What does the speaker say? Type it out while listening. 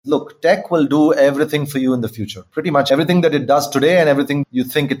Look, tech will do everything for you in the future. Pretty much everything that it does today and everything you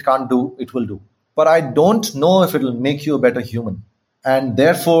think it can't do, it will do. But I don't know if it'll make you a better human. And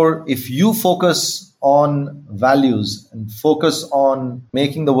therefore, if you focus on values and focus on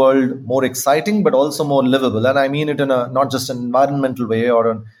making the world more exciting, but also more livable, and I mean it in a not just an environmental way or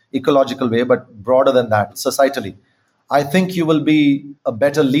an ecological way, but broader than that, societally, I think you will be a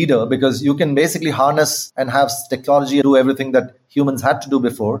better leader because you can basically harness and have technology do everything that humans had to do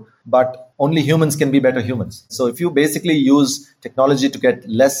before, but only humans can be better humans. So if you basically use technology to get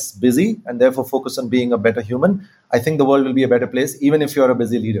less busy and therefore focus on being a better human, I think the world will be a better place, even if you're a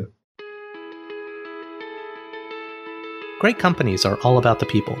busy leader. Great companies are all about the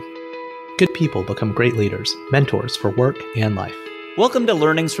people. Good people become great leaders, mentors for work and life. Welcome to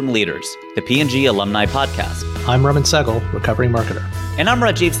Learnings from Leaders, the P&G Alumni Podcast. I'm Raman Sehgal, recovering marketer. And I'm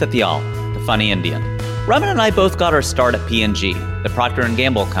Rajiv Satyal, the funny Indian. Raman and I both got our start at P&G, the Procter &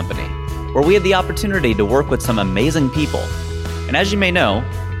 Gamble company, where we had the opportunity to work with some amazing people. And as you may know,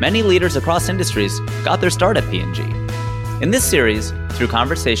 many leaders across industries got their start at P&G. In this series, through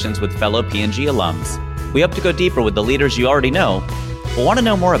conversations with fellow P&G alums, we hope to go deeper with the leaders you already know, but want to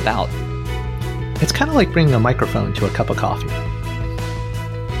know more about. It's kind of like bringing a microphone to a cup of coffee.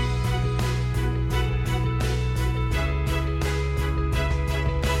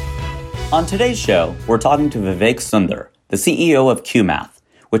 On today's show, we're talking to Vivek Sundar, the CEO of QMath,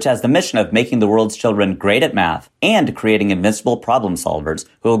 which has the mission of making the world's children great at math and creating invincible problem solvers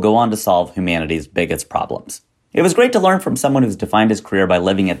who will go on to solve humanity's biggest problems. It was great to learn from someone who's defined his career by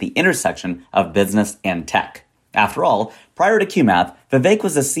living at the intersection of business and tech. After all, prior to QMath, Vivek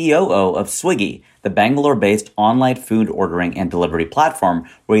was the COO of Swiggy, the Bangalore-based online food ordering and delivery platform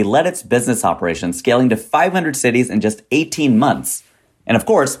where he led its business operations, scaling to 500 cities in just 18 months. And of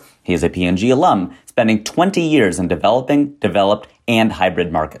course, he is a P&G alum, spending 20 years in developed, and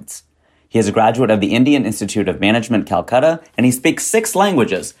hybrid markets. He is a graduate of the Indian Institute of Management, Calcutta, and he speaks 6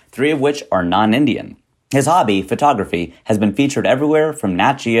 languages, 3 of which are non-Indian. His hobby, photography, has been featured everywhere from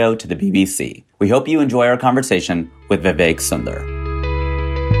Nat Geo to the BBC. We hope you enjoy our conversation with Vivek Sundar.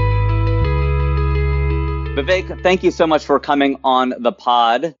 Vivek, thank you so much for coming on the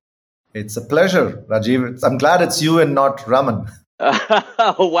pod. It's a pleasure, Rajiv. I'm glad it's you and not Raman.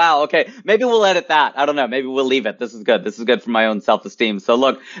 Oh, wow. Okay. Maybe we'll edit that. I don't know. Maybe we'll leave it. This is good. This is good for my own self-esteem. So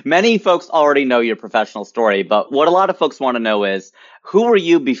look, many folks already know your professional story, but what a lot of folks want to know is, who were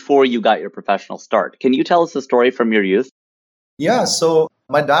you before you got your professional start? Can you tell us the story from your youth? Yeah. So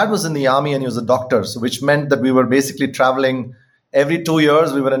my dad was in the army and he was a doctor, so which meant that we were basically traveling every 2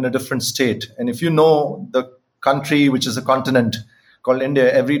 years. We were in a different state. And if you know the country, which is a continent called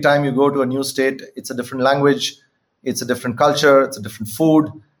India, every time you go to a new state, it's a different language. It's a different culture, it's a different food,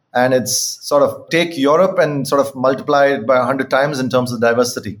 and it's sort of take Europe and sort of multiply it by 100 times in terms of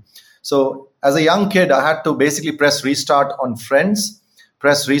diversity. So as a young kid, I had to basically press restart on friends,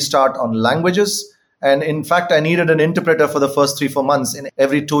 press restart on languages. And in fact, I needed an interpreter for the first 3-4 months in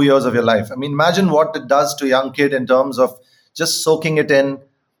every 2 years of your life. I mean, imagine what it does to a young kid in terms of just soaking it in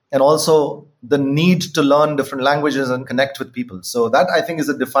and also the need to learn different languages and connect with people. So that, I think, is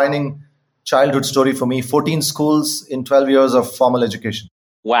a defining childhood story for me. 14 schools in 12 years of formal education.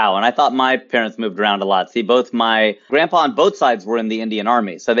 Wow. And I thought my parents moved around a lot. See, both my grandpa on both sides were in the Indian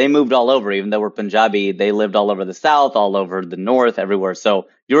Army. So they moved all over. Even though we're Punjabi, they lived all over the South, all over the North, everywhere. So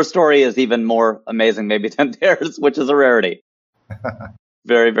your story is even more amazing maybe than theirs, which is a rarity.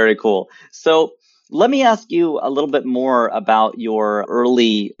 Very, very cool. So let me ask you a little bit more about your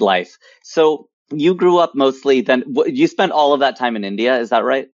early life. So you grew up mostly then, you spent all of that time in India. Is that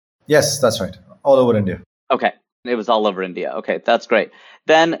right? Yes, that's right. All over India. Okay. It was all over India. Okay. That's great.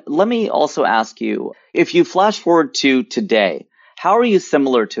 Then let me also ask you, if you flash forward to today, how are you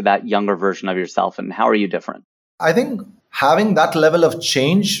similar to that younger version of yourself and how are you different? I think having that level of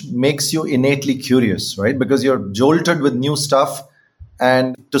change makes you innately curious, right? Because you're jolted with new stuff,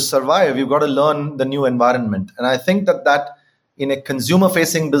 and to survive, you've got to learn the new environment. And I think that in a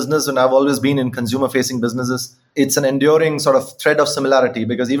consumer-facing business, and I've always been in consumer-facing businesses, it's an enduring sort of thread of similarity.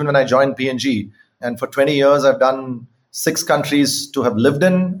 Because even when I joined P&G, and for 20 years, I've done 6 countries to have lived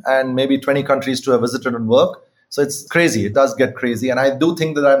in and maybe 20 countries to have visited and work. So it's crazy. It does get crazy. And I do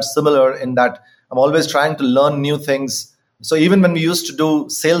think that I'm similar in that I'm always trying to learn new things. So even when we used to do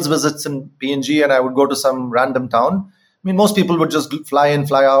sales visits in P&G and I would go to some random town, I mean, most people would just fly in,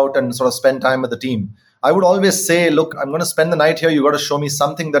 fly out and sort of spend time with the team. I would always say, look, I'm going to spend the night here. You got to show me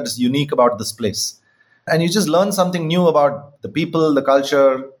something that is unique about this place. And you just learn something new about the people, the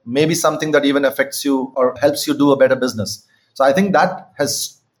culture, maybe something that even affects you or helps you do a better business. So I think that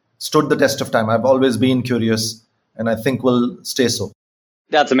has stood the test of time. I've always been curious and I think will stay so.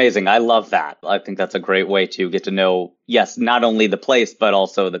 That's amazing. I love that. I think that's a great way to get to know, yes, not only the place, but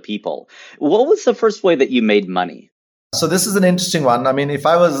also the people. What was the first way that you made money? So this is an interesting one. I mean, if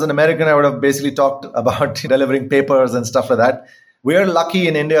I was an American, I would have basically talked about delivering papers and stuff like that. We are lucky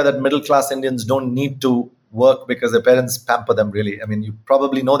in India that middle-class Indians don't need to work because their parents pamper them, really. I mean, you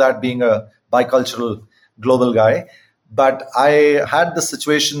probably know that being a bicultural global guy. But I had the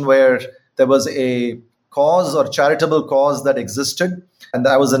situation where there was a cause or charitable cause that existed. And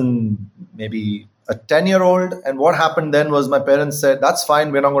I was in maybe a 10-year-old. And what happened then was my parents said, that's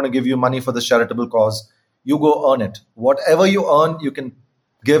fine. We're not going to give you money for this charitable cause. You go earn it. Whatever you earn, you can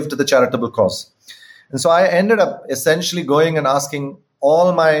give to the charitable cause. And so I ended up essentially going and asking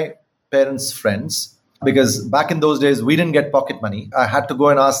all my parents' friends, because back in those days, we didn't get pocket money. I had to go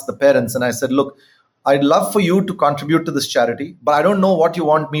and ask the parents. And I said, look, I'd love for you to contribute to this charity, but I don't know what you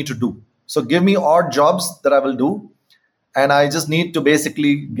want me to do. So give me odd jobs that I will do. And I just need to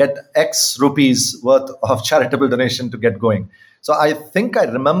basically get X rupees worth of charitable donation to get going. So I think I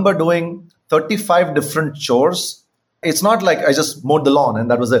remember doing 35 different chores. It's not like I just mowed the lawn and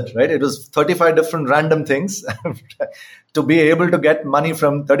that was it, right? It was 35 different random things to be able to get money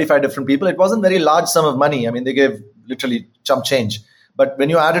from 35 different people. It wasn't a very large sum of money. I mean, they gave literally chump change. But when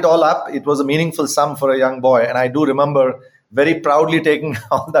you add it all up, it was a meaningful sum for a young boy. And I do remember very proudly taking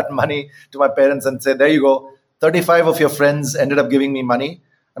all that money to my parents and said, there you go. 35 of your friends ended up giving me money.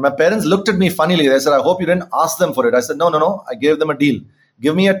 And my parents looked at me funnily. They said, I hope you didn't ask them for it. I said, no. I gave them a deal.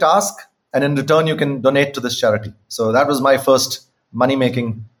 Give me a task, and in return, you can donate to this charity. So that was my first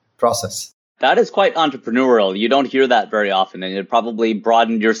money-making process. That is quite entrepreneurial. You don't hear that very often, and it probably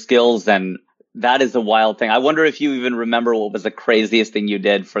broadened your skills. And that is a wild thing. I wonder if you even remember what was the craziest thing you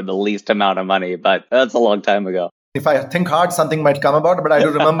did for the least amount of money, but that's a long time ago. If I think hard, something might come about, but I do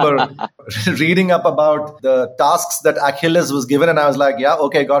remember reading up about the tasks that Achilles was given. And I was like, yeah,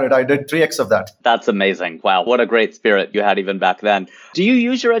 okay, got it. I did 3x of that. That's amazing. Wow. What a great spirit you had even back then. Do you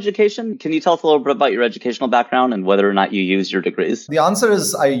use your education? Can you tell us a little bit about your educational background and whether or not you use your degrees? The answer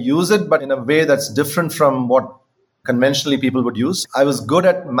is I use it, but in a way that's different from what conventionally people would use. I was good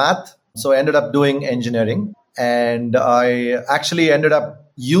at math, so I ended up doing engineering. And I actually ended up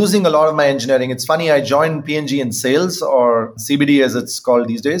using a lot of my engineering. It's funny, I joined P&G in sales, or CBD as it's called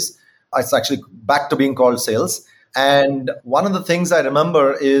these days. It's actually back to being called sales. And one of the things I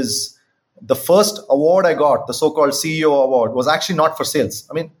remember is the first award I got, the so-called CEO award, was actually not for sales.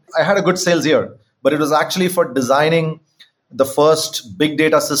 I mean, I had a good sales year, but it was actually for designing the first big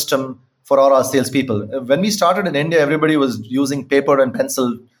data system for all our salespeople. When we started in India, everybody was using paper and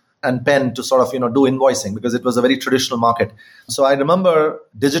pencil and pen to sort of, do invoicing because it was a very traditional market. So I remember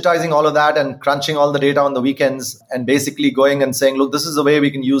digitizing all of that and crunching all the data on the weekends and basically going and saying, look, this is the way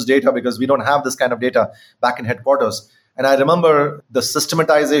we can use data because we don't have this kind of data back in headquarters. And I remember the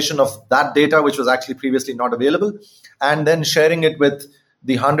systematization of that data, which was actually previously not available, and then sharing it with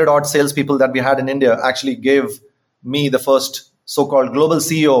the 100-odd salespeople that we had in India actually gave me the first so-called Global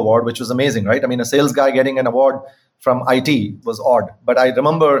CEO Award, which was amazing, right? I mean, a sales guy getting an award from IT was odd. But I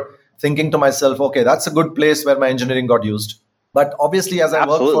remember thinking to myself, okay, that's a good place where my engineering got used. But obviously, as I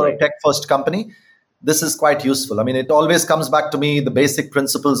work for a tech-first company, this is quite useful. I mean, it always comes back to me. The basic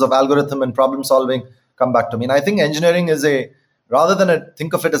principles of algorithm and problem solving come back to me. And I think engineering is rather than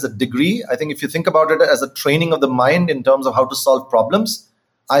think of it as a degree, I think if you think about it as a training of the mind in terms of how to solve problems,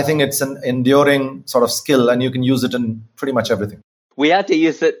 I think it's an enduring sort of skill and you can use it in pretty much everything. We had to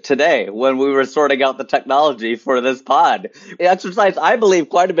use it today when we were sorting out the technology for this pod. It exercised, I believe,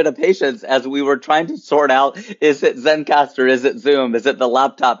 quite a bit of patience as we were trying to sort out, is it Zencastr? Is it Zoom? Is it the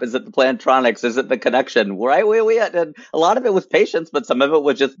laptop? Is it the Plantronics? Is it the connection? Right? We had a lot of it was patience, but some of it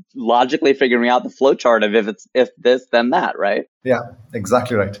was just logically figuring out the flowchart of if this, then that, right? Yeah,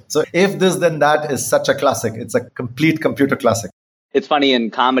 exactly right. So if this, then that is such a classic. It's a complete computer classic. It's funny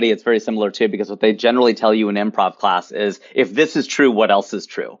in comedy, it's very similar too, because what they generally tell you in improv class is if this is true, what else is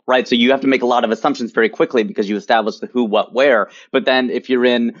true, right? So you have to make a lot of assumptions very quickly because you establish the who, what, where. But then if you're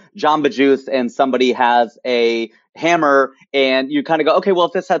in Jamba Juice and somebody has a hammer and you kind of go, okay, well,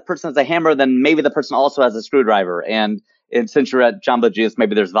 if this person has a hammer, then maybe the person also has a screwdriver. And since you're at Jamba Juice,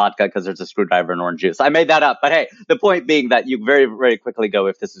 maybe there's vodka because there's a screwdriver and orange juice. I made that up. But hey, the point being that you very, very quickly go,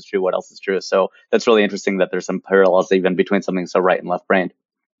 if this is true, what else is true? So that's really interesting that there's some parallels even between something so right and left brained.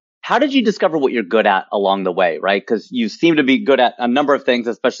 How did you discover what you're good at along the way, right? Because you seem to be good at a number of things,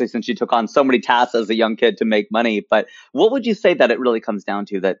 especially since you took on so many tasks as a young kid to make money. But what would you say that it really comes down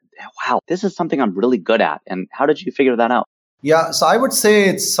to that, wow, this is something I'm really good at? And how did you figure that out? Yeah, so I would say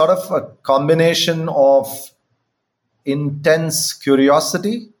it's sort of a combination of intense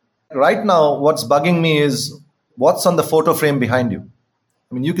curiosity. Right now, what's bugging me is what's on the photo frame behind you.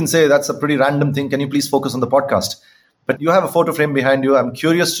 I mean, you can say that's a pretty random thing. Can you please focus on the podcast? But you have a photo frame behind you. I'm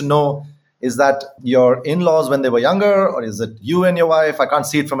curious to know, is that your in-laws when they were younger, or is it you and your wife? I can't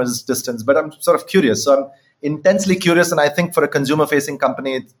see it from a distance, but I'm sort of curious. So I'm intensely curious. And I think for a consumer-facing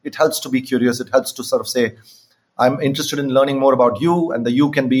company, it helps to be curious. It helps to sort of say, I'm interested in learning more about you, and the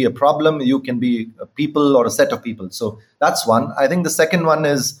you can be a problem, you can be a people or a set of people. So that's one. I think the second one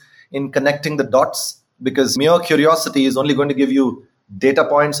is in connecting the dots, because mere curiosity is only going to give you data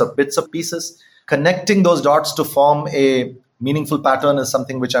points or bits of pieces. Connecting those dots to form a meaningful pattern is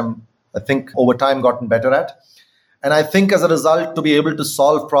something which I think over time gotten better at. And I think as a result, to be able to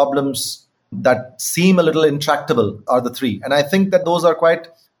solve problems that seem a little intractable are the three. And I think that those are quite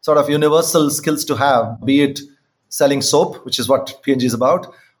sort of universal skills to have, be it selling soap, which is what P&G is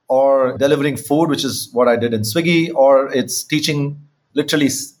about, or delivering food, which is what I did in Swiggy, or it's teaching literally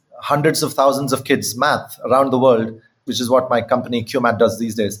hundreds of thousands of kids math around the world, which is what my company QMath does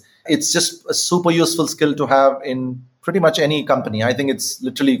these days. It's just a super useful skill to have in pretty much any company. I think it's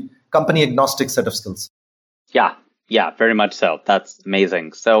literally company agnostic set of skills. Yeah, very much so. That's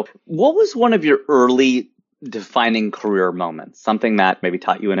amazing. So what was one of your early defining career moments? Something that maybe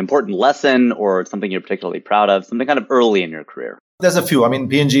taught you an important lesson or something you're particularly proud of, something kind of early in your career? There's a few. I mean,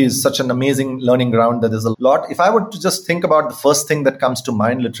 P&G is such an amazing learning ground that there's a lot. If I were to just think about the first thing that comes to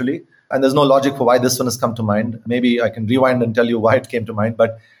mind, literally, and there's no logic for why this one has come to mind. Maybe I can rewind and tell you why it came to mind.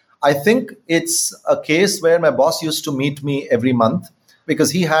 But I think it's a case where my boss used to meet me every month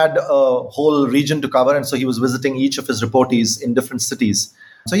because he had a whole region to cover. And so he was visiting each of his reportees in different cities.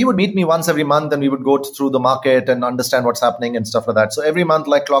 So he would meet me once every month and we would go through the market and understand what's happening and stuff like that. So every month,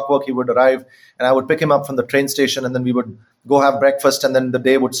 like clockwork, he would arrive and I would pick him up from the train station and then we would go have breakfast and then the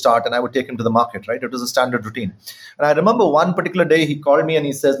day would start and I would take him to the market, right? It was a standard routine. And I remember one particular day he called me and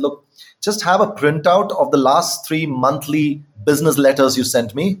he says, look, just have a printout of the last 3 monthly business letters you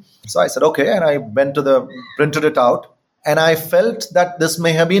sent me. So I said, okay. And I went to printed it out. And I felt that this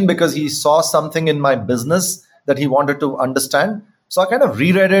may have been because he saw something in my business that he wanted to understand. So I kind of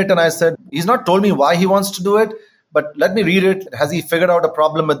reread it and I said, he's not told me why he wants to do it, but let me read it. Has he figured out a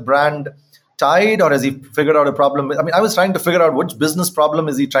problem with brand Tide or has he figured out a problem? I was trying to figure out which business problem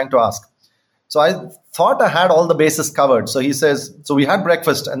is he trying to ask. So I thought I had all the bases covered. So he says, so we had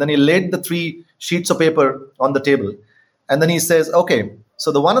breakfast and then he laid the 3 sheets of paper on the table. And then he says, okay,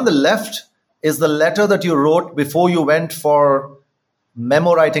 so the one on the left is the letter that you wrote before you went for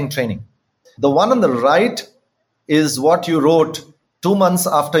memo writing training. The one on the right is what you wrote 2 months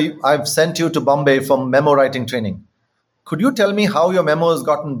after I've sent you to Bombay for memo writing training. Could you tell me how your memo has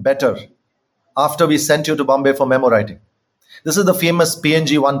gotten better after we sent you to Bombay for memo writing? This is the famous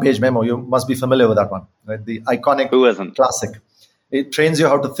P&G one-page memo. You must be familiar with that one, right? The iconic Who isn't? Classic. It trains you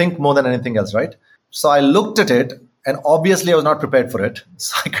how to think more than anything else, right? So I looked at it and obviously I was not prepared for it.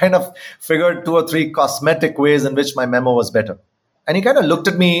 So I kind of figured 2 or 3 cosmetic ways in which my memo was better. And he kind of looked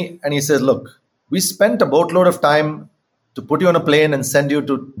at me and he says, look, we spent a boatload of time to put you on a plane and send you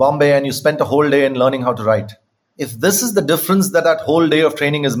to Bombay and you spent a whole day in learning how to write. If this is the difference that whole day of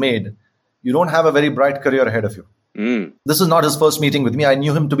training has made, you don't have a very bright career ahead of you. This was not his first meeting with me. I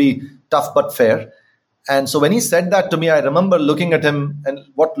knew him to be tough but fair. And so when he said that to me, I remember looking at him and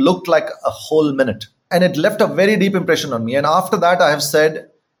what looked like a whole minute. And it left a very deep impression on me. And after that, I have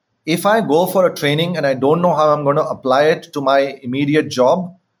said, if I go for a training and I don't know how I'm going to apply it to my immediate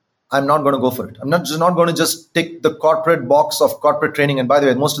job, I'm not going to go for it. I'm not going to just tick the corporate box of corporate training. And by the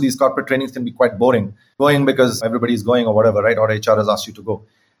way, most of these corporate trainings can be quite boring, going because everybody's going or whatever, right? Or HR has asked you to go.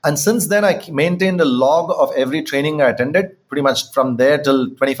 And since then, I maintained a log of every training I attended, pretty much from there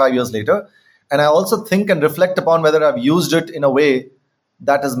till 25 years later. And I also think and reflect upon whether I've used it in a way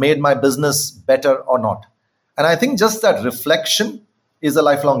that has made my business better or not. And I think just that reflection is a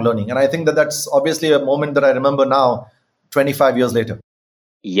lifelong learning. And I think that that's obviously a moment that I remember now, 25 years later.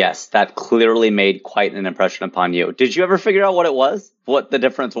 Yes, that clearly made quite an impression upon you. Did you ever figure out what it was? What the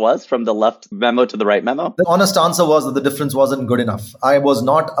difference was from the left memo to the right memo? The honest answer was that the difference wasn't good enough. I wasn't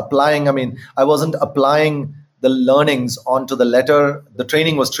applying the learnings onto the letter. The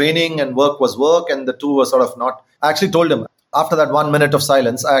training was training and work was work, and the two were sort of not. I actually told him, after that 1 minute of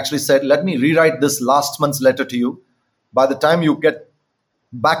silence, I actually said, let me rewrite this last month's letter to you. By the time you get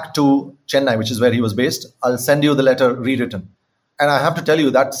back to Chennai, which is where he was based, I'll send you the letter rewritten. And I have to tell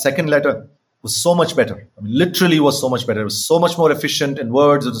you, that second letter was so much better. Literally was so much better. It was so much more efficient in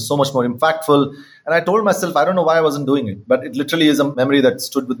words. It was so much more impactful. And I told myself, I don't know why I wasn't doing it, but it literally is a memory that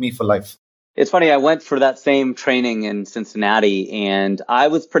stood with me for life. It's funny, I went for that same training in Cincinnati, and I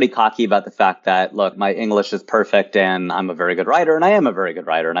was pretty cocky about the fact that, look, my English is perfect, and I'm a very good writer, and I am a very good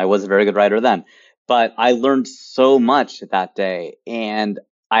writer, and I was a very good writer then. but I learned so much that day, and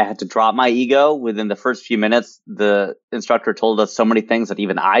I had to drop my ego within the first few minutes. The instructor told us so many things that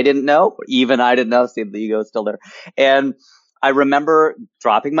even I didn't know. See, the ego is still there. And I remember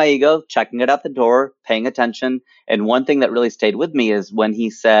dropping my ego, checking it out the door, paying attention. And one thing that really stayed with me is when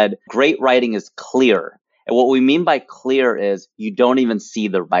he said, great writing is clear. And what we mean by clear is you don't even see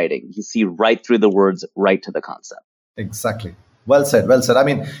the writing. You see right through the words, right to the concept. Exactly. Well said. Well said. I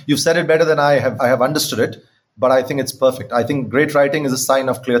mean, you've said it better than I have understood it, but I think it's perfect. I think great writing is a sign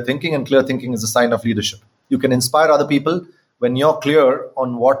of clear thinking, and clear thinking is a sign of leadership. You can inspire other people when you're clear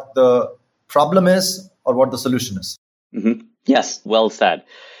on what the problem is or what the solution is. Mm-hmm. Yes, well said.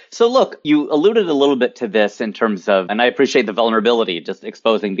 So look, you alluded a little bit to this in terms of, and I appreciate the vulnerability, just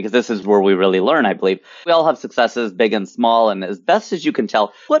exposing, because this is where we really learn, I believe. We all have successes, big and small, and as best as you can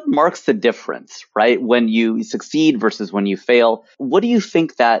tell, what marks the difference, right? When you succeed versus when you fail. What do you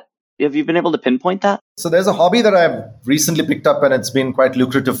think that, have you been able to pinpoint that? So there's a hobby that I've recently picked up, and it's been quite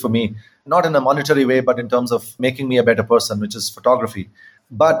lucrative for me, not in a monetary way, but in terms of making me a better person, which is photography.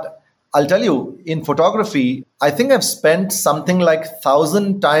 But I'll tell you, in photography, I think I've spent something like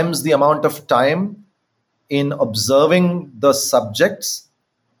 1,000 times the amount of time in observing the subjects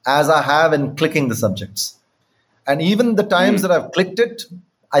as I have in clicking the subjects. And even the times that I've clicked it,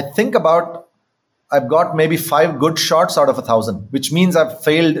 I think I've got maybe 5 good shots out of 1,000, which means I've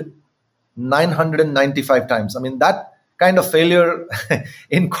failed 995 times. I mean, that kind of failure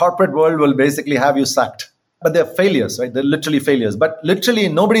in corporate world will basically have you sacked. But they're failures, right? They're literally failures. But literally,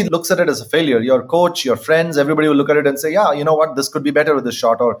 nobody looks at it as a failure. Your coach, your friends, everybody will look at it and say, yeah, you know what? This could be better with this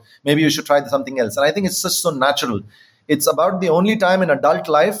shot, or maybe you should try something else. And I think it's just so natural. It's about the only time in adult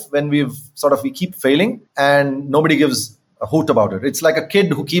life when we keep failing and nobody gives a hoot about it. It's like a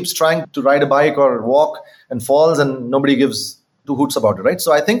kid who keeps trying to ride a bike or walk and falls and nobody gives 2 hoots about it, right?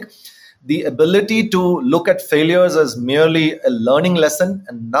 So I think the ability to look at failures as merely a learning lesson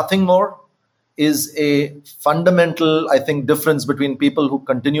and nothing more is a fundamental, I think, difference between people who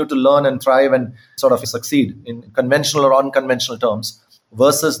continue to learn and thrive and sort of succeed in conventional or unconventional terms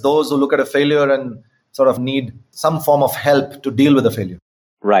versus those who look at a failure and sort of need some form of help to deal with the failure.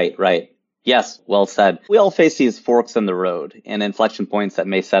 Right, right. Yes, well said. We all face these forks in the road and inflection points that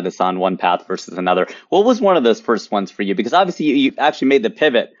may set us on one path versus another. What was one of those first ones for you? Because obviously you actually made the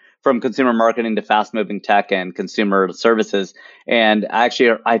pivot from consumer marketing to fast-moving tech and consumer services. And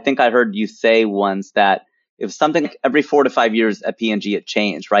actually, I think I heard you say once that it was something like every 4 to 5 years at P&G it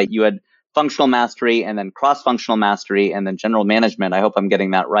changed, right? You had functional mastery and then cross-functional mastery and then general management. I hope I'm getting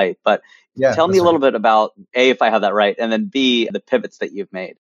that right. But tell me a little bit about A, if I have that right, and then B, the pivots that you've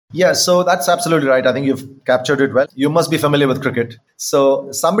made. Yeah, so that's absolutely right. I think you've captured it well. You must be familiar with cricket.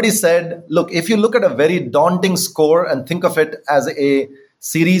 So somebody said, look, if you look at a very daunting score and think of it as a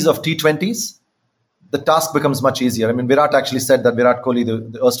series of T20s, the task becomes much easier. I mean, Virat actually said that, Virat Kohli,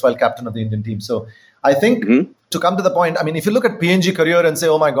 the erstwhile captain of the Indian team. So I think to come to the point, I mean, if you look at P&G career and say,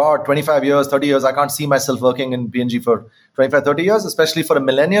 oh my God, 25 years, 30 years, I can't see myself working in P&G for 25, 30 years, especially for a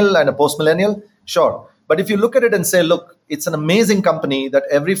millennial and a post-millennial, sure. But if you look at it and say, look, it's an amazing company that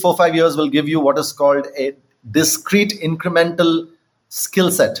every 4-5 years will give you what is called a discrete incremental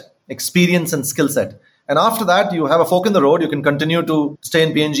skill set, experience and skill set. And after that, you have a fork in the road. You can continue to stay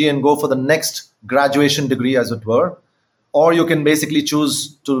in P&G and go for the next graduation degree, as it were. Or you can basically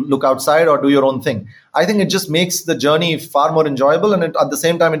choose to look outside or do your own thing. I think it just makes the journey far more enjoyable. And at the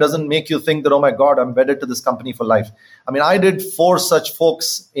same time, it doesn't make you think that, oh my God, I'm wedded to this company for life. I mean, I did 4 such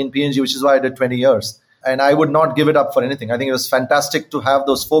forks in P&G, which is why I did 20 years. And I would not give it up for anything. I think it was fantastic to have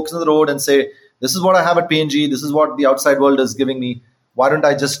those forks in the road and say, this is what I have at P&G. This is what the outside world is giving me. Why don't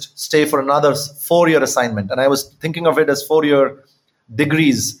I just stay for another 4-year assignment? And I was thinking of it as 4-year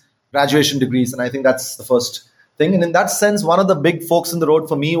degrees, graduation degrees. And I think that's the first thing. And in that sense, one of the big forks in the road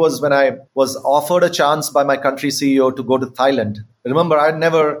for me was when I was offered a chance by my country CEO to go to Thailand. Remember,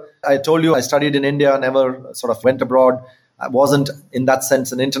 I told you I studied in India, never sort of went abroad. I wasn't in that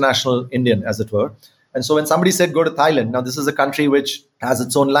sense an international Indian, as it were. And so when somebody said, go to Thailand, now this is a country which has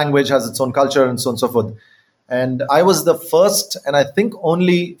its own language, has its own culture, and so on and so forth. And I was the first and I think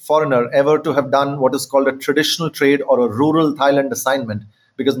only foreigner ever to have done what is called a traditional trade or a rural Thailand assignment,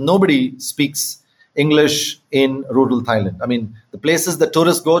 because nobody speaks English in rural Thailand. I mean, the places that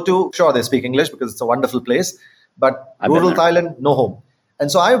tourists go to, sure, they speak English because it's a wonderful place, but rural Thailand, no home. And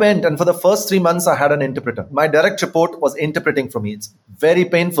so I went, and for the first 3 months, I had an interpreter. My direct report was interpreting for me. It's very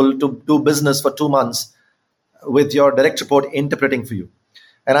painful to do business for 2 months with your direct report interpreting for you.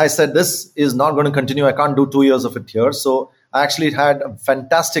 And I said, this is not going to continue. I can't do 2 years of it here. So I actually had a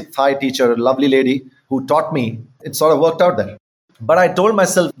fantastic Thai teacher, a lovely lady who taught me. It sort of worked out there. But I told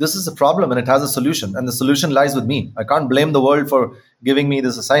myself, this is a problem and it has a solution. And the solution lies with me. I can't blame the world for giving me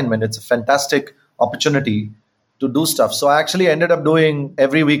this assignment. It's a fantastic opportunity to do stuff. So I actually ended up doing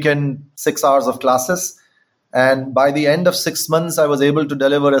every weekend 6 hours of classes. And by the end of 6 months, I was able to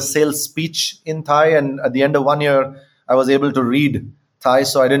deliver a sales speech in Thai. And at the end of 1 year, I was able to read Thai.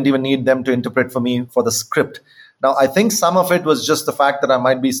 So I didn't even need them to interpret for me for the script. Now, I think some of it was just the fact that I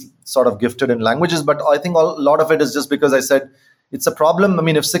might be sort of gifted in languages. But I think a lot of it is just because I said, it's a problem. I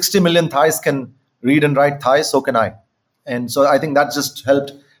mean, if 60 million Thais can read and write Thai, so can I. And so I think that just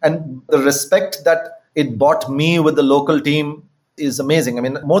helped. And the respect that it bought me with the local team is amazing. I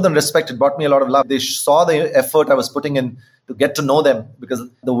mean, more than respect, it brought me a lot of love. They saw the effort I was putting in to get to know them, because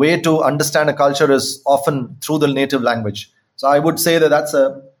the way to understand a culture is often through the native language. So I would say that that's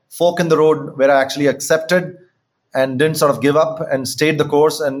a fork in the road where I actually accepted and didn't sort of give up and stayed the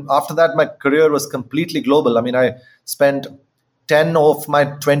course. And after that, my career was completely global. I mean, I spent 10 of my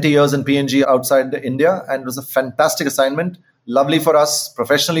 20 years in P&G outside India, and it was a fantastic assignment. Lovely for us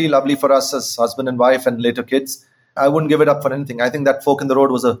professionally, lovely for us as husband and wife and later kids. I wouldn't give it up for anything. I think that fork in the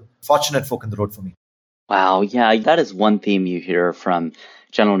road was a fortunate fork in the road for me. Wow. Yeah, that is one theme you hear from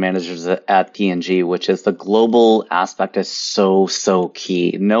general managers at P&G, which is the global aspect is so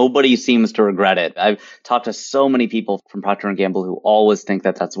key. Nobody seems to regret it. I've talked to so many people from Procter & Gamble who always think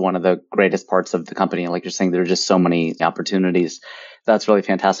that that's one of the greatest parts of the company. Like you're saying, there are just so many opportunities. That's really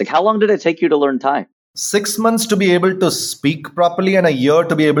fantastic. How long did it take you to learn Thai? 6 months to be able to speak properly and a year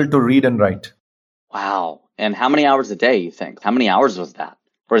to be able to read and write. Wow. And how many hours a day, you think? How many hours was that?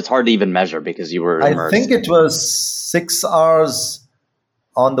 Or it's hard to even measure because you were immersed. I think it was 6 hours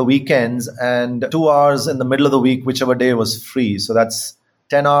on the weekends and 2 hours in the middle of the week, whichever day was free. So that's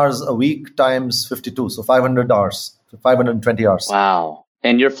 10 hours a week times 52. So 500 hours, 520 hours. Wow.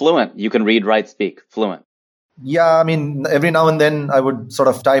 And you're fluent. You can read, write, speak. Fluent. Yeah, I mean, every now and then I would sort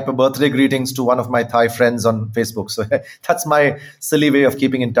of type a birthday greetings to one of my Thai friends on Facebook. So that's my silly way of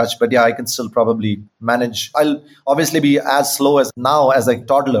keeping in touch. But yeah, I can still probably manage. I'll obviously be as slow as now as a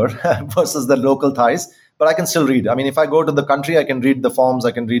toddler versus the local Thais, but I can still read. I mean, if I go to the country, I can read the forms,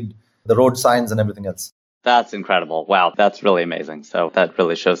 I can read the road signs and everything else. That's incredible. Wow, that's really amazing. So that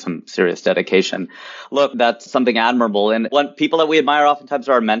really shows some serious dedication. Look, that's something admirable. And what people that we admire oftentimes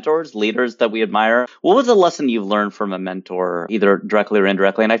are our mentors, leaders that we admire. What was a lesson you've learned from a mentor, either directly or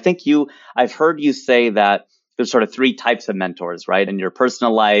indirectly? And I think I've heard you say that there's sort of 3 types of mentors, right? In your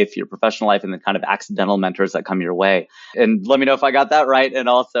personal life, your professional life, and the kind of accidental mentors that come your way. And let me know if I got that right. And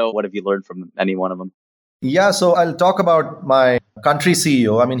also, what have you learned from any one of them? Yeah, so I'll talk about my country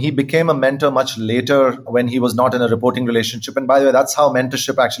CEO. I mean, he became a mentor much later when he was not in a reporting relationship. And by the way, that's how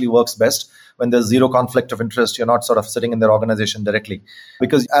mentorship actually works best. When there's zero conflict of interest, you're not sort of sitting in their organization directly.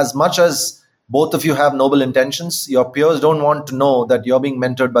 Because as much as both of you have noble intentions, your peers don't want to know that you're being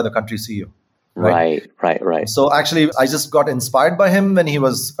mentored by the country CEO. Right. So actually, I just got inspired by him when he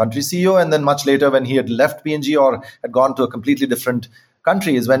was country CEO. And then much later, when he had left P&G or had gone to a completely different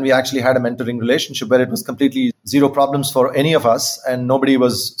country, is when we actually had a mentoring relationship where it was completely zero problems for any of us. And nobody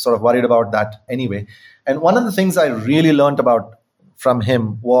was sort of worried about that anyway. And one of the things I really learned about from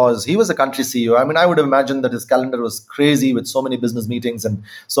him was he was a country CEO. I mean, I would have imagined that his calendar was crazy with so many business meetings and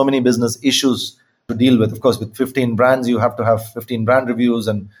so many business issues to deal with. Of course, with 15 brands, you have to have 15 brand reviews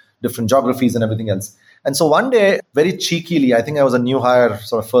and different geographies and everything else. And so one day, very cheekily, I think I was a new hire,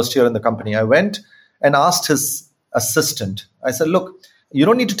 sort of first year in the company, I went and asked his assistant. I said, look, you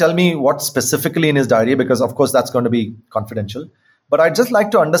don't need to tell me what specifically in his diary, because of course that's going to be confidential. But I'd just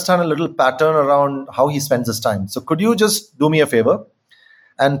like to understand a little pattern around how he spends his time. So could you just do me a favor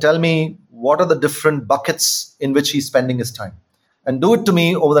and tell me what are the different buckets in which he's spending his time? And do it to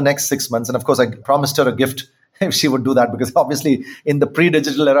me over the next 6 months. And of course, I promised her a gift if she would do that, because obviously in the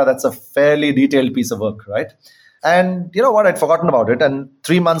pre-digital era, that's a fairly detailed piece of work, right? And you know what? I'd forgotten about it. And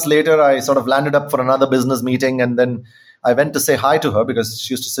 3 months later, I sort of landed up for another business meeting. And then I went to say hi to her because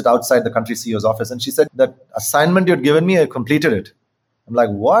she used to sit outside the country CEO's office. And she said, that assignment you'd given me, I completed it. I'm like,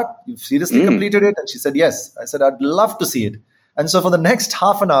 what? You've seriously completed it? And she said, yes. I said, I'd love to see it. And so for the next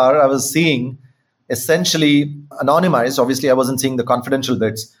half an hour, I was seeing essentially anonymized. Obviously, I wasn't seeing the confidential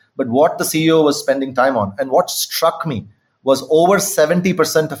bits, but what the CEO was spending time on. And what struck me was over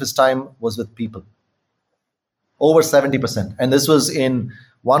 70% of his time was with people. Over 70%. And this was in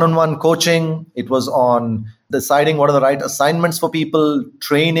one-on-one coaching. It was on deciding what are the right assignments for people,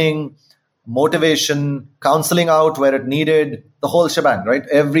 training, motivation, counseling out where it needed, the whole shebang, right?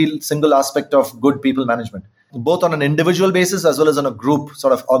 Every single aspect of good people management, both on an individual basis as well as on a group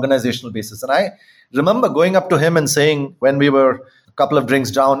sort of organizational basis. And I remember going up to him and saying, when we were a couple of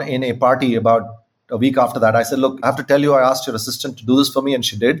drinks down in a party about a week after that. I said, look, I have to tell you, I asked your assistant to do this for me, and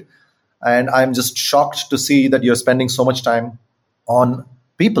she did. And I'm just shocked to see that you're spending so much time on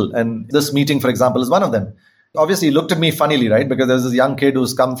people. And this meeting, for example, is one of them. Obviously, he looked at me funnily, right? Because there's this young kid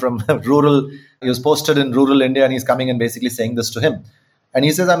who's come from he was posted in rural India, and he's coming and basically saying this to him. And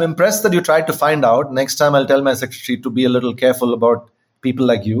he says, I'm impressed that you tried to find out. Next time I'll tell my secretary to be a little careful about people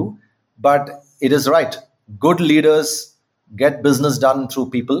like you. But it is right. Good leaders get business done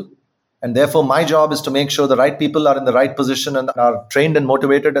through people. And therefore, my job is to make sure the right people are in the right position and are trained and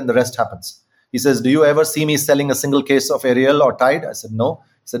motivated, and the rest happens. He says, do you ever see me selling a single case of Ariel or Tide? I said, no.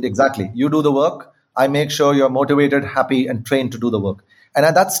 He said, exactly. You do the work. I make sure you're motivated, happy, and trained to do the work. And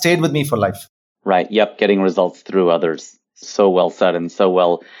that stayed with me for life. Right. Yep. Getting results through others. So well said and so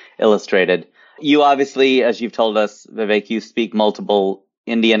well illustrated. You obviously, as you've told us, Vivek, you speak multiple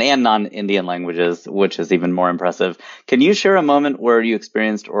Indian and non-Indian languages, which is even more impressive. Can you share a moment where you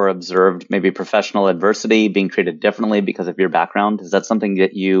experienced or observed maybe professional adversity, being treated differently because of your background? Is that something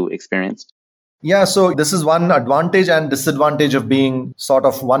that you experienced? Yeah, so this is one advantage and disadvantage of being sort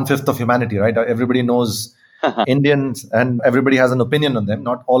of 1/5 of humanity, right? Everybody knows Indians and everybody has an opinion on them.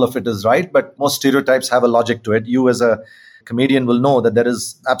 Not all of it is right, but most stereotypes have a logic to it. You as a comedian will know that there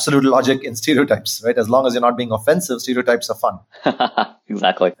is absolute logic in stereotypes, right? As long as you're not being offensive, stereotypes are fun.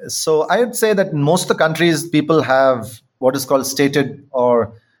 Exactly. So I would say that in most of the countries, people have what is called stated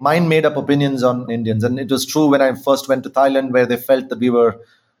or mind-made-up opinions on Indians. And it was true when I first went to Thailand, where they felt that we were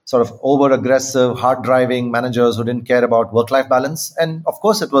sort of over-aggressive, hard-driving managers who didn't care about work-life balance. And of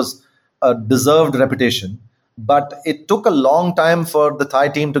course, it was a deserved reputation. But it took a long time for the Thai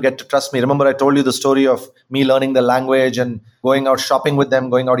team to get to trust me. Remember, I told you the story of me learning the language and going out shopping with them,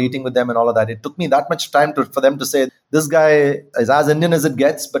 going out eating with them and all of that. It took me that much time for them to say, this guy is as Indian as it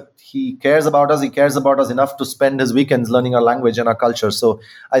gets, but he cares about us. He cares about us enough to spend his weekends learning our language and our culture. So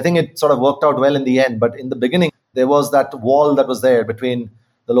I think it sort of worked out well in the end. But in the beginning, there was that wall that was there between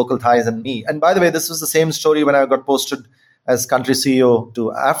the local Thais and me. And by the way, this was the same story when I got posted as country CEO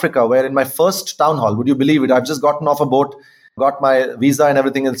to Africa, where in my first town hall, would you believe it? I've just gotten off a boat, got my visa and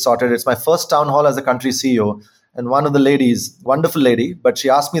everything is sorted. It's my first town hall as a country CEO. And one of the ladies, wonderful lady, but she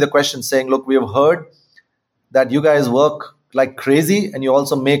asked me the question saying, look, we have heard that you guys work like crazy and you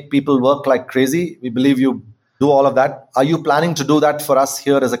also make people work like crazy. We believe you do all of that. Are you planning to do that for us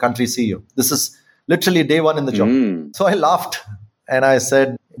here as a country CEO? This is literally day one in the job. So I laughed and I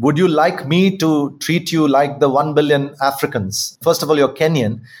said, would you like me to treat you like the 1 billion Africans? First of all, you're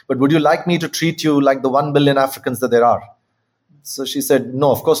Kenyan, but would you like me to treat you like the 1 billion Africans that there are? So she said, no,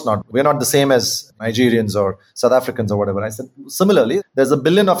 of course not. We're not the same as Nigerians or South Africans or whatever. I said, similarly, there's a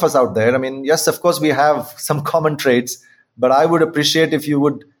billion of us out there. I mean, yes, of course, we have some common traits, but I would appreciate if you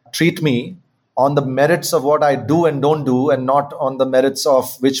would treat me on the merits of what I do and don't do and not on the merits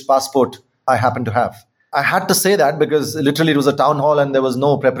of which passport I happen to have. I had to say that because literally it was a town hall and there was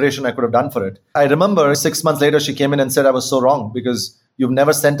no preparation I could have done for it. I remember 6 months later, she came in and said, I was so wrong because you've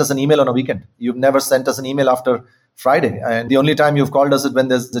never sent us an email on a weekend. You've never sent us an email after Friday. And the only time you've called us is when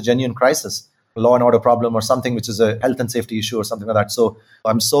there's a genuine crisis, a law and order problem or something, which is a health and safety issue or something like that. So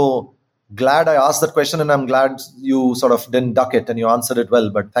I'm so glad I asked that question and I'm glad you sort of didn't duck it and you answered it well.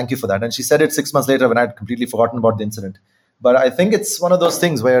 But thank you for that. And she said it 6 months later when I had completely forgotten about the incident. But I think it's one of those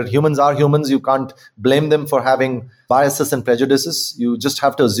things where humans are humans. You can't blame them for having biases and prejudices. You just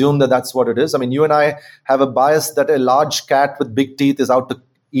have to assume that that's what it is. I mean, you and I have a bias that a large cat with big teeth is out to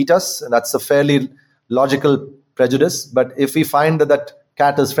eat us. And that's a fairly logical prejudice. But if we find that that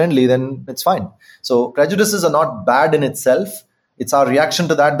cat is friendly, then it's fine. So prejudices are not bad in itself. It's our reaction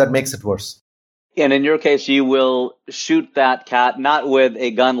to that makes it worse. And in your case, you will shoot that cat, not with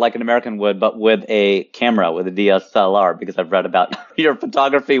a gun like an American would, but with a camera, with a DSLR, because I've read about your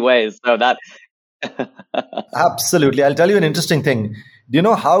photography ways. So that... Absolutely. I'll tell you an interesting thing. Do you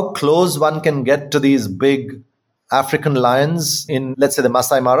know how close one can get to these big African lions in, let's say, the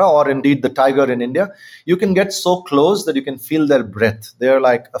Masai Mara or indeed the tiger in India? You can get so close that you can feel their breath. They're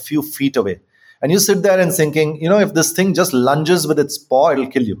like a few feet away. And you sit there and thinking, if this thing just lunges with its paw, it'll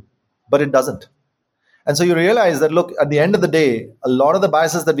kill you. But it doesn't. And so you realize that, look, at the end of the day, a lot of the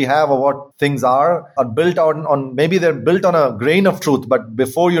biases that we have of what things are built on maybe they're built on a grain of truth, but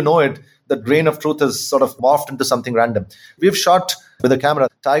before you know it, the grain of truth is sort of morphed into something random. We've shot with a camera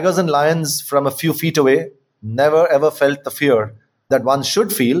tigers and lions from a few feet away, never ever felt the fear that one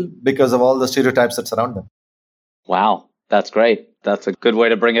should feel because of all the stereotypes that surround them. Wow, that's great. That's a good way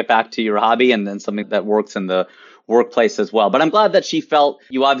to bring it back to your hobby and then something that works in the workplace as well. But I'm glad that she felt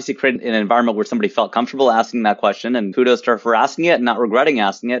you obviously created an environment where somebody felt comfortable asking that question, and kudos to her for asking it and not regretting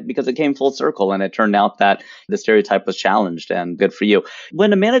asking it, because it came full circle and it turned out that the stereotype was challenged, and good for you.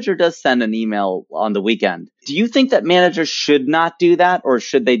 When a manager does send an email on the weekend, do you think that managers should not do that, or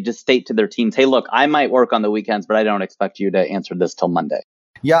should they just state to their teams, hey, look, I might work on the weekends, but I don't expect you to answer this till Monday?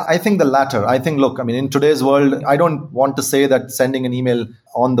 Yeah, I think the latter. I think, look, I mean, in today's world, I don't want to say that sending an email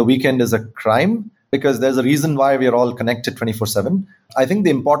on the weekend is a crime, because there's a reason why we are all connected 24/7. I think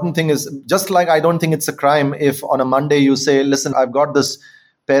the important thing is, just like I don't think it's a crime if on a Monday you say, listen, I've got this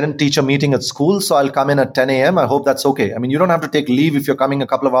parent-teacher meeting at school, so I'll come in at 10 a.m. I hope that's okay. I mean, you don't have to take leave if you're coming a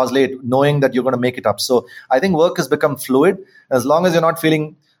couple of hours late, knowing that you're going to make it up. So I think work has become fluid. As long as you're not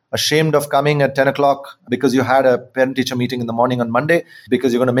feeling ashamed of coming at 10 o'clock because you had a parent-teacher meeting in the morning on Monday,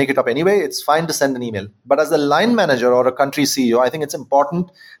 because you're going to make it up anyway, it's fine to send an email. But as a line manager or a country CEO, I think it's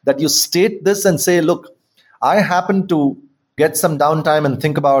important that you state this and say, look, I happen to get some downtime and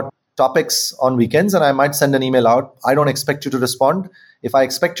think about topics on weekends, and I might send an email out. I don't expect you to respond. If I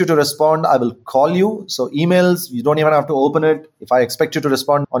expect you to respond, I will call you. So emails, you don't even have to open it. If I expect you to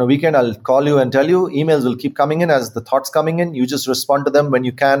respond on a weekend, I'll call you and tell you. Emails will keep coming in as the thoughts coming in. You just respond to them when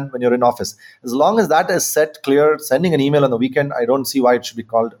you can, when you're in office. As long as that is set clear, sending an email on the weekend, I don't see why it should be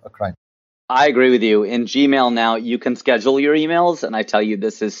called a crime. I agree with you. In Gmail now, you can schedule your emails. And I tell you,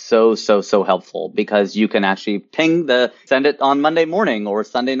 this is so helpful, because you can actually send it on Monday morning or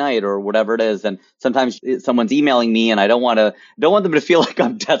Sunday night or whatever it is. And sometimes someone's emailing me and I don't want them to feel like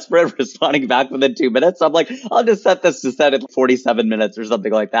I'm desperate responding back within 2 minutes. I'm like, I'll just set this to set it 47 minutes or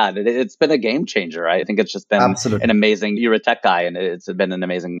something like that. It's been a game changer. I think it's just been Absolutely. an amazing, you're a tech guy, and it's been an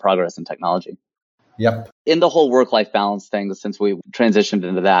amazing progress in technology. Yep. In the whole work-life balance thing, since we transitioned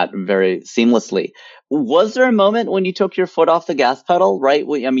into that very seamlessly, was there a moment when you took your foot off the gas pedal, right?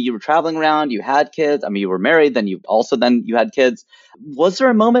 I mean, you were traveling around, you had kids. I mean, you were married, then you had kids. Was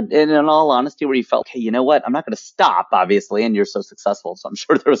there a moment, in all honesty, where you felt, okay, you know what? I'm not going to stop, obviously, and you're so successful. So I'm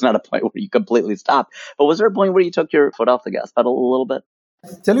sure there was not a point where you completely stopped. But was there a point where you took your foot off the gas pedal a little bit?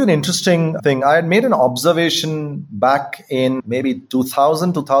 I'll tell you an interesting thing. I had made an observation back in maybe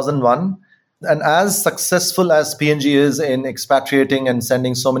 2000, 2001. And as successful as P&G is in expatriating and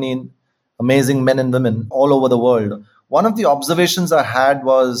sending so many amazing men and women all over the world, one of the observations I had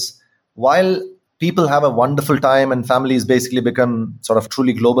was, while people have a wonderful time and families basically become sort of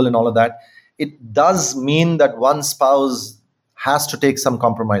truly global and all of that, it does mean that one spouse has to take some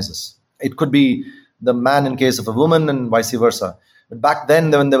compromises. It could be the man in case of a woman and vice versa. But back then,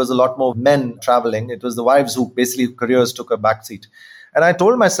 when there was a lot more men traveling, it was the wives who basically careers took a backseat. And I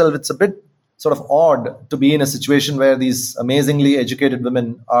told myself, it's a bit sort of odd to be in a situation where these amazingly educated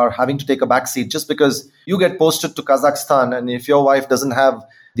women are having to take a backseat just because you get posted to Kazakhstan, and if your wife doesn't have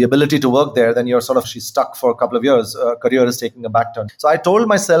the ability to work there, then she's stuck for a couple of years. Career is taking a back turn. So I told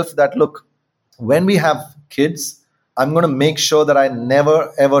myself that, look, when we have kids, I'm going to make sure that I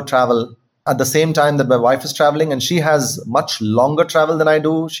never ever travel at the same time that my wife is traveling, and she has much longer travel than I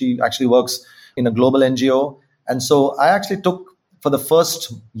do. She actually works in a global NGO. And so I actually took, for the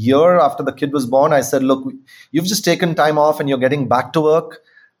first year after the kid was born, I said, look, you've just taken time off and you're getting back to work.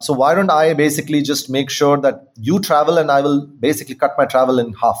 So why don't I basically just make sure that you travel, and I will basically cut my travel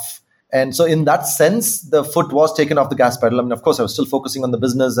in half. And so in that sense, the foot was taken off the gas pedal. I mean, of course, I was still focusing on the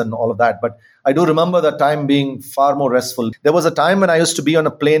business and all of that. But I do remember that time being far more restful. There was a time when I used to be on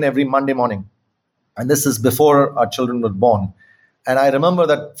a plane every Monday morning. And this is before our children were born. And I remember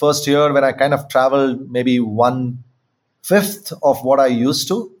that first year when I kind of traveled maybe 1/5 of what I used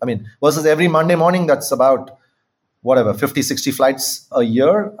to. I mean, versus every Monday morning, that's about 50, 60 flights a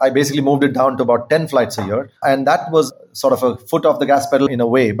year. I basically moved it down to about 10 flights a year. And that was sort of a foot off the gas pedal in a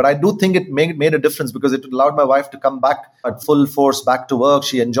way. But I do think it made a difference, because it allowed my wife to come back at full force back to work.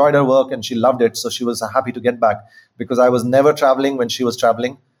 She enjoyed her work and she loved it. So she was happy to get back, because I was never traveling when she was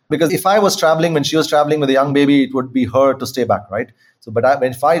traveling. Because if I was traveling when she was traveling with a young baby, it would be her to stay back, right? So, but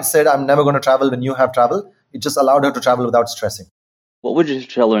if I said, I'm never going to travel when you have travel, it just allowed her to travel without stressing. What would your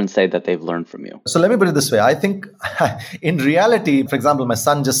children say that they've learned from you? So let me put it this way. I think in reality, for example, my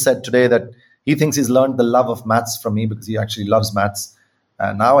son just said today that he thinks he's learned the love of maths from me, because he actually loves maths.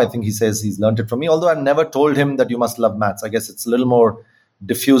 Now I think he says he's learned it from me, although I've never told him that you must love maths. I guess it's a little more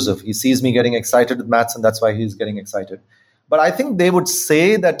diffusive. He sees me getting excited with maths, and that's why he's getting excited. But I think they would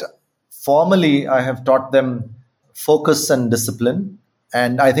say that formally I have taught them focus and discipline.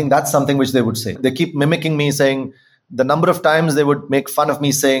 And I think that's something which they would say. They keep mimicking me, saying the number of times they would make fun of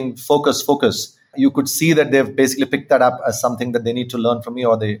me saying, focus, focus. You could see that they've basically picked that up as something that they need to learn from me,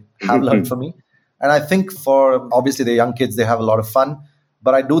 or they have learned from me. And I think for, obviously, the young kids, they have a lot of fun.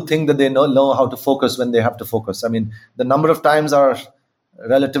 but I do think that they know how to focus when they have to focus. I mean, the number of times our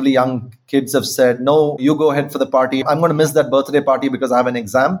relatively young kids have said, no, you go ahead for the party. I'm going to miss that birthday party because I have an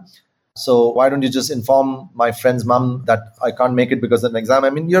exam. So why don't you just inform my friend's mom that I can't make it because of an exam? I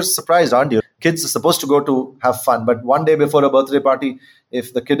mean, you're surprised, aren't you? Kids are supposed to go to have fun. But one day before a birthday party,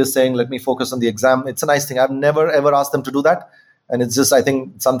 if the kid is saying, let me focus on the exam, it's a nice thing. I've never, ever asked them to do that. And it's just, I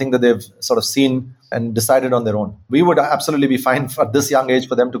think, something that they've sort of seen and decided on their own. We would absolutely be fine at this young age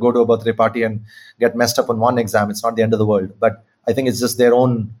for them to go to a birthday party and get messed up on one exam. It's not the end of the world. But I think it's just their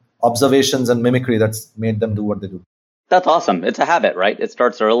own observations and mimicry that's made them do what they do. That's awesome. It's a habit, right? It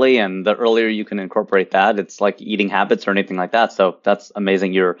starts early, and the earlier you can incorporate that, it's like eating habits or anything like that. So that's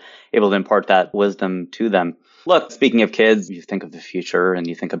amazing. You're able to impart that wisdom to them. Look, speaking of kids, you think of the future and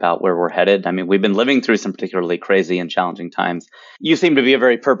you think about where we're headed. I mean, we've been living through some particularly crazy and challenging times. You seem to be a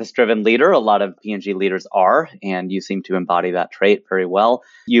very purpose-driven leader. A lot of P&G leaders are, and you seem to embody that trait very well.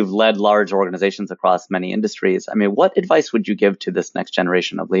 You've led large organizations across many industries. I mean, what advice would you give to this next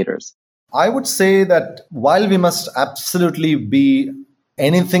generation of leaders? I would say that while we must absolutely be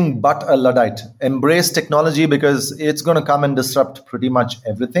anything but a Luddite, embrace technology because it's going to come and disrupt pretty much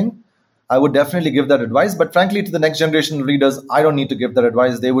everything. I would definitely give that advice. But frankly, to the next generation of leaders, I don't need to give that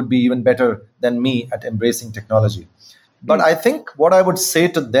advice. They would be even better than me at embracing technology. But I think what I would say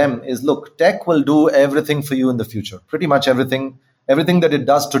to them is, look, tech will do everything for you in the future. Pretty much everything that it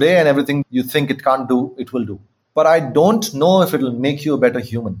does today and everything you think it can't do, it will do. But I don't know if it will make you a better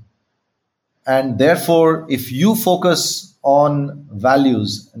human. And therefore, if you focus on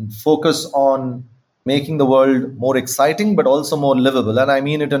values and focus on making the world more exciting, but also more livable, and I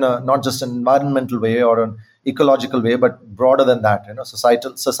mean it in a not just an environmental way or an ecological way, but broader than that,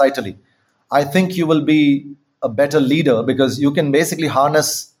 societally, I think you will be a better leader because you can basically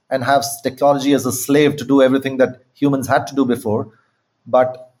harness and have technology as a slave to do everything that humans had to do before,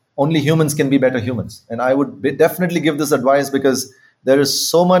 but only humans can be better humans. And I would definitely give this advice because there is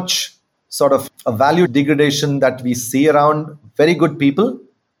so much sort of a value degradation that we see around very good people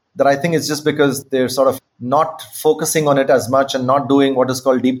that I think it's just because they're sort of not focusing on it as much and not doing what is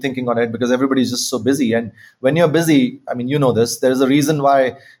called deep thinking on it because everybody's just so busy. And when you're busy, I mean, you know this, there's a reason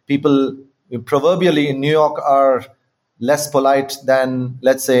why people proverbially in New York are less polite than,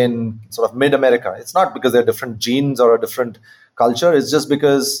 let's say, in sort of mid-America. It's not because they're different genes or a different culture. It's just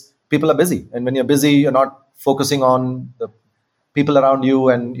because people are busy. And when you're busy, you're not focusing on the people around you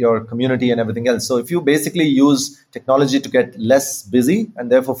and your community and everything else. So if you basically use technology to get less busy and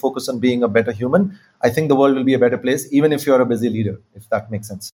therefore focus on being a better human, I think the world will be a better place, even if you're a busy leader, if that makes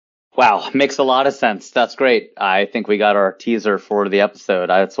sense. Wow, makes a lot of sense. That's great. I think we got our teaser for the episode.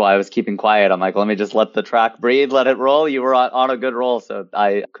 That's why I was keeping quiet. I'm like, let me just let the track breathe, let it roll. You were on a good roll. So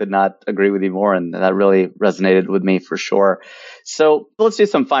I could not agree with you more. And that really resonated with me for sure. So let's do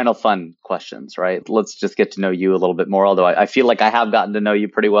some final fun questions, right? Let's just get to know you a little bit more, although I feel like I have gotten to know you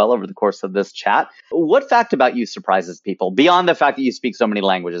pretty well over the course of this chat. What fact about you surprises people beyond the fact that you speak so many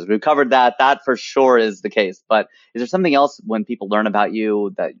languages? We've covered that. That for sure is the case. But is there something else when people learn about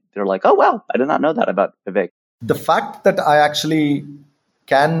you that they're like, oh, wow, I did not know that about Vivek? The fact that I actually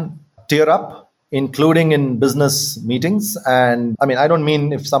can tear up, including in business meetings. And I mean, I don't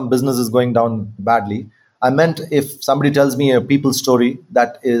mean if some business is going down badly. I meant if somebody tells me a people story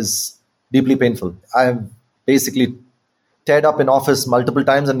that is deeply painful. I've basically teared up in office multiple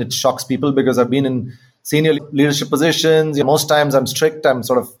times and it shocks people because I've been in senior leadership positions. Most times I'm strict. I'm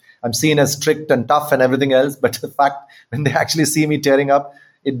seen as strict and tough and everything else. But the fact when they actually see me tearing up,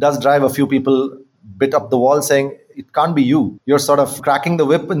 it does drive a few people bit up the wall saying, it can't be you. You're sort of cracking the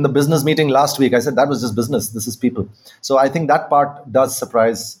whip in the business meeting last week. I said, that was just business. This is people. So I think that part does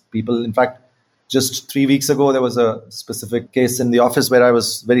surprise people. In fact, just 3 weeks ago, there was a specific case in the office where I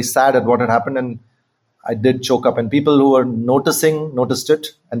was very sad at what had happened. And I did choke up. And people who were noticed it.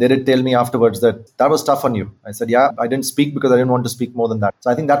 And they did tell me afterwards that was tough on you. I said, yeah, I didn't speak because I didn't want to speak more than that. So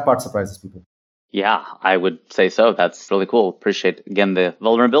I think that part surprises people. Yeah, I would say so. That's really cool. Appreciate, again, the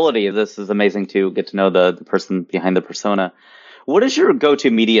vulnerability. This is amazing to get to know the person behind the persona. What is your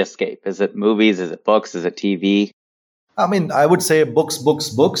go-to media escape? Is it movies? Is it books? Is it TV? I mean, I would say books,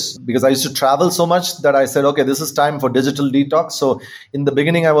 because I used to travel so much that I said, okay, this is time for digital detox. So in the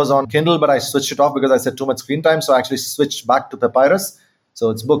beginning, I was on Kindle, but I switched it off because I said too much screen time. So I actually switched back to Papyrus. So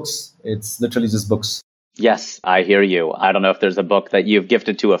it's books. It's literally just books. Yes, I hear you. I don't know if there's a book that you've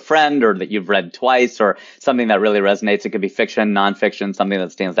gifted to a friend or that you've read twice or something that really resonates. It could be fiction, nonfiction, something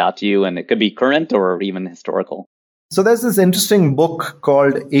that stands out to you, and it could be current or even historical. So there's this interesting book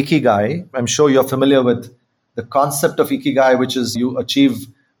called Ikigai. I'm sure you're familiar with the concept of Ikigai, which is you achieve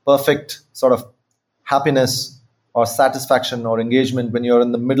perfect sort of happiness or satisfaction or engagement when you're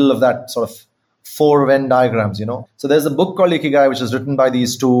in the middle of that sort of 4 Venn diagrams, So there's a book called Ikigai, which is written by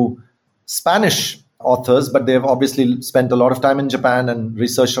these 2 Spanish authors, but they've obviously spent a lot of time in Japan and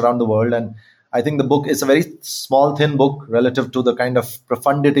researched around the world. And I think the book is a very small, thin book relative to the kind of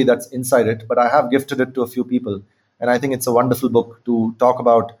profundity that's inside it, but I have gifted it to a few people. And I think it's a wonderful book to talk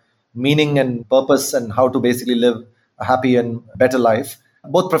about meaning and purpose and how to basically live a happy and better life,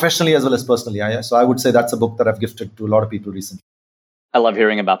 both professionally as well as personally. So I would say that's a book that I've gifted to a lot of people recently. I love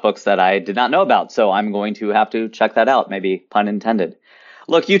hearing about books that I did not know about, so I'm going to have to check that out, maybe pun intended.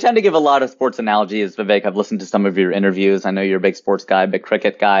 Look, you tend to give a lot of sports analogies, Vivek. I've listened to some of your interviews. I know you're a big sports guy, big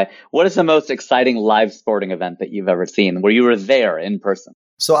cricket guy. What is the most exciting live sporting event that you've ever seen where you were there in person?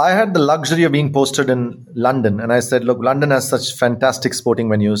 So I had the luxury of being posted in London, and I said, look, London has such fantastic sporting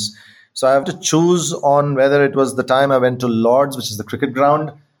venues. So I have to choose on whether it was the time I went to Lord's, which is the cricket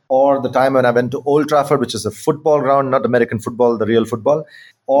ground, or the time when I went to Old Trafford, which is a football ground, not American football, the real football.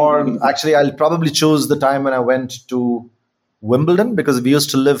 Or actually, I'll probably choose the time when I went to Wimbledon, because we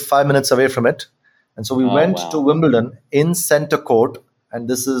used to live 5 minutes away from it. And so we went to Wimbledon in Centre Court, and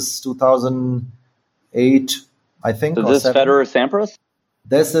this is 2008, I think. So this is Federer Sampras?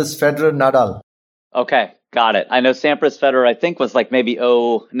 This is Federer Nadal. Okay, got it. I know Sampras Federer, I think, was like maybe that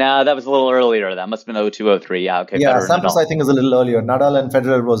was a little earlier. That must have been 02, 03. Yeah, okay. Yeah, Federer, Sampras, Nadal. I think, is a little earlier. Nadal and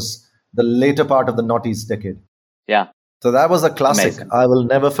Federer was the later part of the noughties decade. Yeah. So that was a classic. Amazing. I will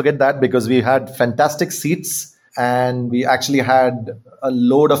never forget that, because we had fantastic seats and we actually had a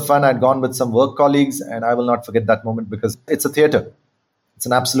load of fun. I'd gone with some work colleagues, and I will not forget that moment because it's a theater. It's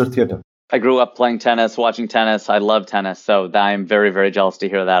an absolute theater. I grew up playing tennis, watching tennis. I love tennis. So I'm very, very jealous to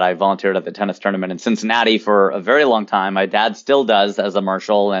hear that. I volunteered at the tennis tournament in Cincinnati for a very long time. My dad still does as a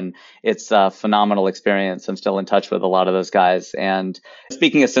marshal, and it's a phenomenal experience. I'm still in touch with a lot of those guys. And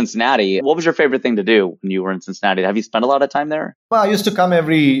speaking of Cincinnati, what was your favorite thing to do when you were in Cincinnati? Have you spent a lot of time there? Well, I used to come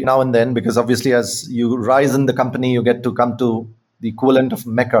every now and then, because obviously as you rise in the company, you get to come to the equivalent of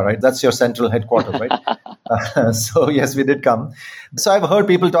Mecca, right? That's your central headquarters, right? So yes, we did come. So I've heard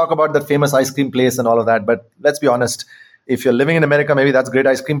people talk about the famous ice cream place and all of that. But let's be honest, if you're living in America, maybe that's a great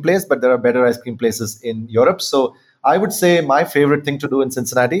ice cream place, but there are better ice cream places in Europe. So I would say my favorite thing to do in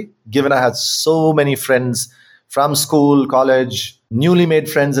Cincinnati, given I had so many friends from school, college, newly made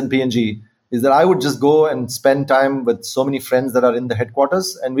friends in P&G, is that I would just go and spend time with so many friends that are in the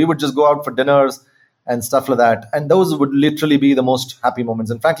headquarters, and we would just go out for dinners and stuff like that. And those would literally be the most happy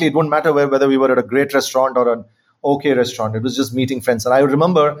moments. And frankly, it wouldn't matter whether we were at a great restaurant or an okay restaurant. It was just meeting friends. And I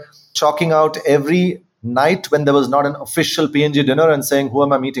remember chalking out every night when there was not an official P&G dinner and saying, who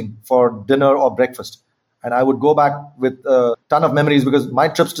am I meeting for dinner or breakfast? And I would go back with a ton of memories, because my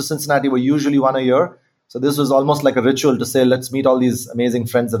trips to Cincinnati were usually one a year. So this was almost like a ritual to say, let's meet all these amazing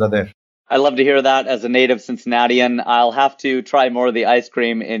friends that are there. I love to hear that as a native Cincinnatian. I'll have to try more of the ice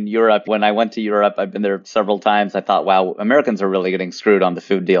cream in Europe. When I went to Europe, I've been there several times. I thought, wow, Americans are really getting screwed on the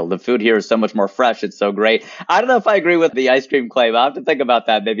food deal. The food here is so much more fresh. It's so great. I don't know if I agree with the ice cream claim. I'll have to think about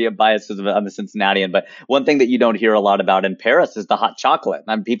that. Maybe I'm biased because I'm a Cincinnatian. But one thing that you don't hear a lot about in Paris is the hot chocolate.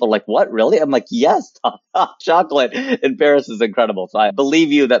 And people are like, what, really? I'm like, yes, hot chocolate in Paris is incredible. So I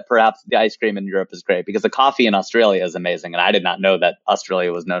believe you that perhaps the ice cream in Europe is great, because the coffee in Australia is amazing. And I did not know that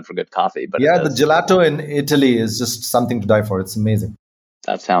Australia was known for good coffee. But yeah, the gelato in Italy is just something to die for. It's amazing.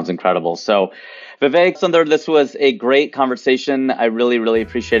 That sounds incredible. So, Vivek Sundar, this was a great conversation. I really, really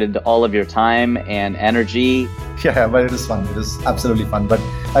appreciated all of your time and energy. Yeah, but it is fun. It is absolutely fun, but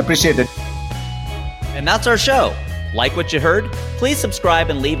I appreciate it. And that's our show. Like what you heard? Please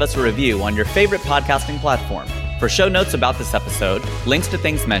subscribe and leave us a review on your favorite podcasting platform. For show notes about this episode, links to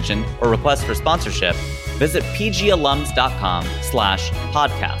things mentioned, or requests for sponsorship, visit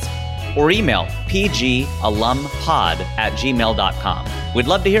pgalums.com/podcast. or email pgalumpod@gmail.com. We'd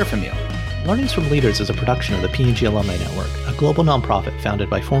love to hear from you. Learnings from Leaders is a production of the P&G Alumni Network, a global nonprofit founded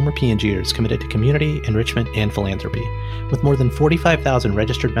by former P&Gers committed to community, enrichment, and philanthropy. With more than 45,000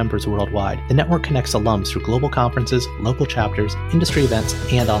 registered members worldwide, the network connects alums through global conferences, local chapters, industry events,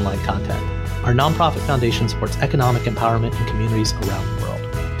 and online content. Our nonprofit foundation supports economic empowerment in communities around the world.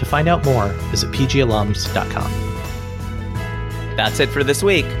 To find out more, visit pgalums.com. That's it for this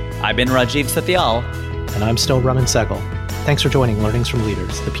week. I've been Rajiv Satyal. And I'm still Raman Sehgal. Thanks for joining Learnings from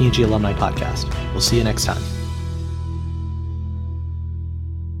Leaders, the P&G Alumni Podcast. We'll see you next time.